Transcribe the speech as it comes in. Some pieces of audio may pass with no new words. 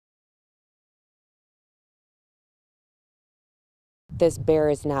this bear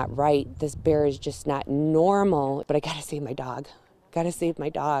is not right. This bear is just not normal. But I gotta save my dog. Gotta save my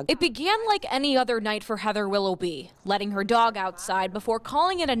dog. It began like any other night for Heather Willoughby, letting her dog outside before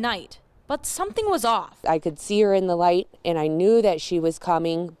calling it a night. But something was off. I could see her in the light, and I knew that she was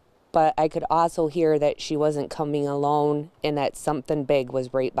coming, but I could also hear that she wasn't coming alone and that something big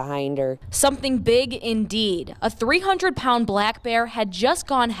was right behind her. Something big indeed. A 300-pound black bear had just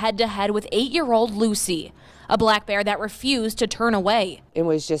gone head-to-head with 8-year-old Lucy, a black bear that refused to turn away. It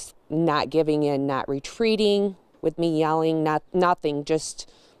was just not giving in, not retreating, with me yelling, nothing, just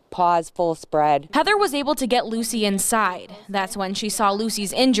paws full spread. Heather was able to get Lucy inside. That's when she saw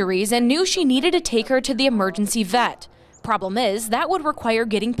Lucy's injuries and knew she needed to take her to the emergency vet. Problem is, that would require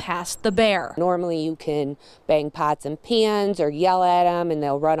getting past the bear. Normally you can bang pots and pans or yell at them and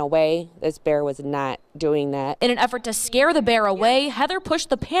they'll run away. This bear was not doing that. In an effort to scare the bear away, Heather pushed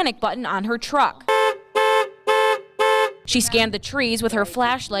the panic button on her truck. She scanned the trees with her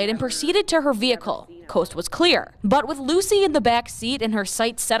flashlight and proceeded to her vehicle. Coast was clear. But with Lucy in the back seat and her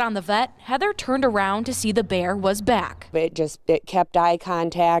sights set on the vet, Heather turned around to see the bear was back. It kept eye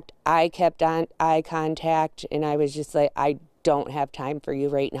contact. I kept on eye contact, and I was just like, I don't have time for you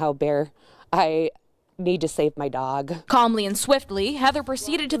right now, bear. I need to save my dog. Calmly and swiftly, Heather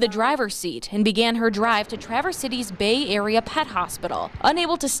proceeded to the driver's seat and began her drive to Traverse City's Bay Area Pet Hospital.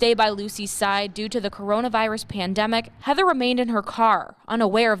 Unable to stay by Lucy's side due to the coronavirus pandemic, Heather remained in her car,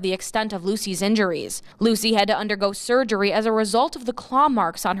 unaware of the extent of Lucy's injuries. Lucy had to undergo surgery as a result of the claw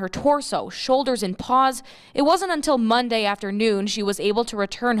marks on her torso, shoulders, and paws. It wasn't until Monday afternoon she was able to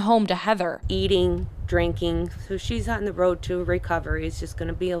return home to Heather. Eating, drinking, so she's on the road to recovery. It's just going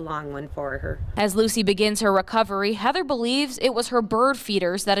to be a long one for her. As Lucy begins her recovery, Heather believes it was her bird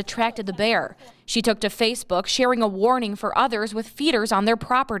feeders that attracted the bear. She took to Facebook, sharing a warning for others with feeders on their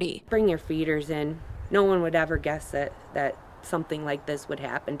property. Bring your feeders in. No one would ever guess that something like this would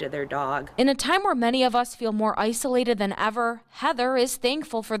happen to their dog. In a time where many of us feel more isolated than ever, Heather is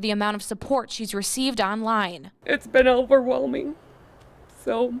thankful for the amount of support she's received online. It's been overwhelming.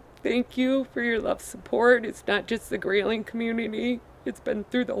 So thank you for your love support. It's not just the Grayling community. It's been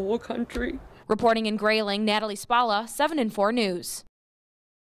through the whole country. Reporting in Grayling, Natalie Spalla, 7 and 4 News.